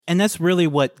And that's really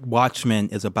what Watchmen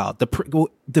is about.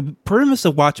 The premise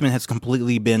of Watchmen has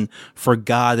completely been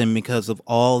forgotten because of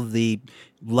all the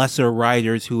lesser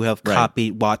writers who have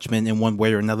copied Watchmen in one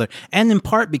way or another, and in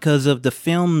part because of the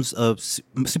films of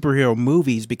superhero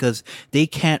movies, because they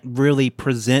can't really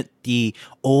present the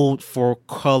old full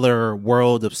color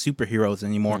world of superheroes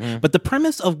anymore. But the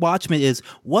premise of Watchmen is,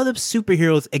 what if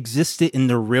superheroes existed in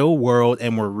the real world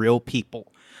and were real people?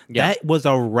 That was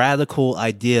a radical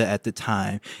idea at the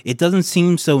time. It doesn't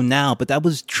seem so now, but that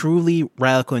was truly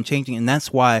radical and changing. And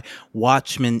that's why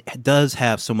Watchmen does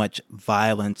have so much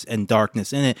violence and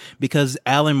darkness in it, because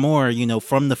Alan Moore,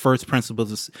 from the first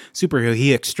principles of superhero,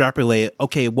 he extrapolated,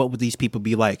 okay, what would these people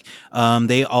be like?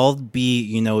 They all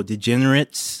be,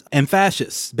 degenerates and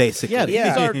fascists, basically.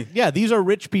 These are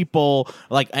rich people,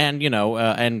 and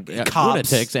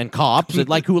lunatics and cops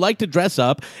who like to dress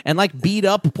up and beat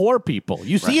up poor people.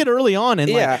 You see it early on,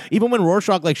 and even when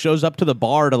Rorschach shows up to the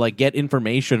bar to get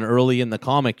information early in the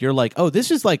comic, you're like, oh, this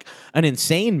is an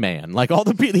insane man. All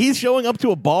the people, he's showing up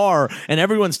to a bar and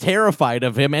everyone's terrified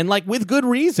of him, and with good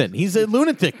reason. He's a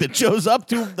lunatic that shows up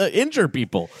to injure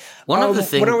people. One of the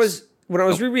things when I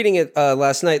was rereading it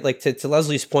last night, to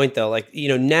Leslie's point though,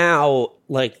 now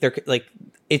they're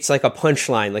it's like a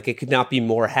punchline. It could not be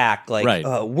more hacked.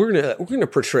 We're gonna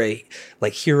portray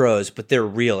heroes, but they're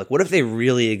real. What if they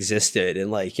really existed?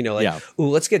 And ooh,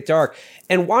 let's get dark.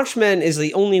 And Watchmen is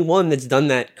the only one that's done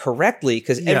that correctly,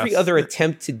 because every other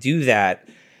attempt to do that,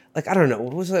 I don't know,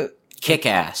 what was it?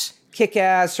 Kick-Ass,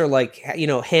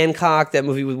 or Hancock, that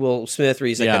movie with Will Smith, where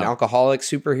he's an alcoholic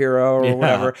superhero or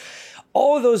whatever.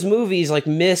 All of those movies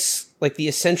miss the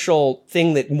essential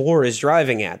thing that Moore is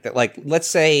driving at. That let's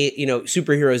say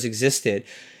superheroes existed,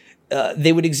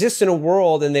 they would exist in a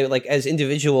world, and they as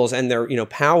individuals, and their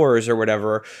powers or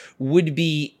whatever would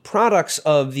be products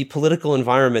of the political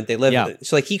environment they live in.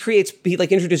 So he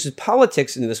introduces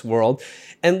politics into this world,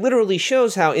 and literally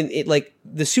shows how the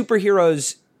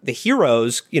superheroes, the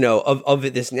heroes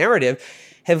of this narrative,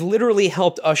 have literally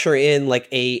helped usher in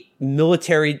a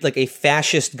military, a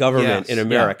fascist government in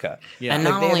America. And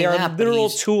they are literal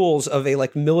tools of a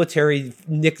military,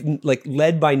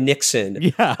 led by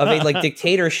Nixon, of a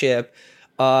dictatorship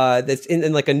that's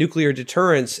in a nuclear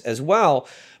deterrence as well.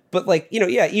 But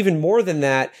even more than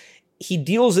that, he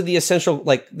deals with the essential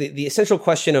the essential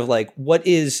question of what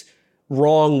is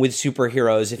wrong with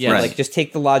superheroes if you just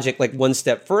take the logic one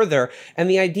step further. And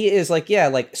the idea is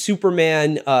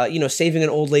Superman saving an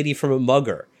old lady from a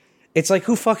mugger. It's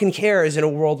who fucking cares in a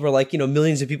world where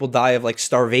millions of people die of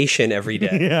starvation every day.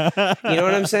 You know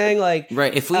what I'm saying?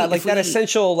 If we that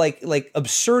essential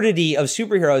absurdity of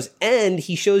superheroes. And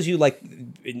he shows you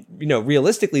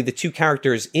realistically the two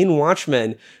characters in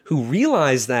Watchmen who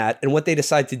realize that, and what they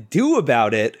decide to do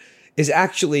about it is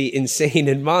actually insane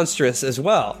and monstrous as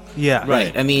well. Yeah.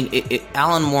 Right. I mean,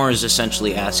 Alan Moore is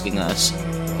essentially asking us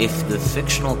if the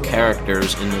fictional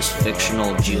characters in this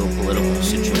fictional geopolitical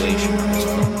situation are as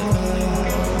fucked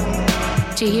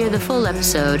up. To hear the full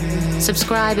episode,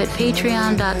 subscribe at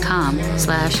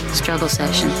patreon.com/struggle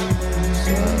session.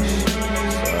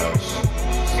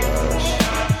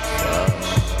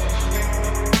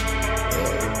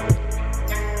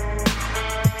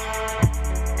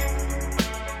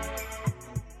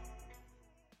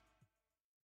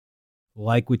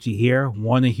 Like what you hear?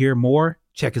 Want to hear more?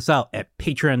 Check us out at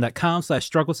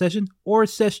patreon.com/struggle session, or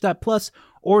sesh.plus,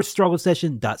 or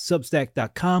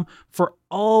strugglesession.substack.com for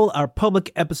all our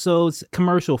public episodes,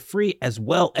 commercial free, as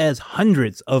well as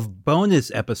hundreds of bonus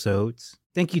episodes.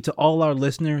 Thank you to all our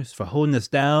listeners for holding us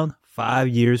down 5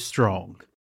 years strong.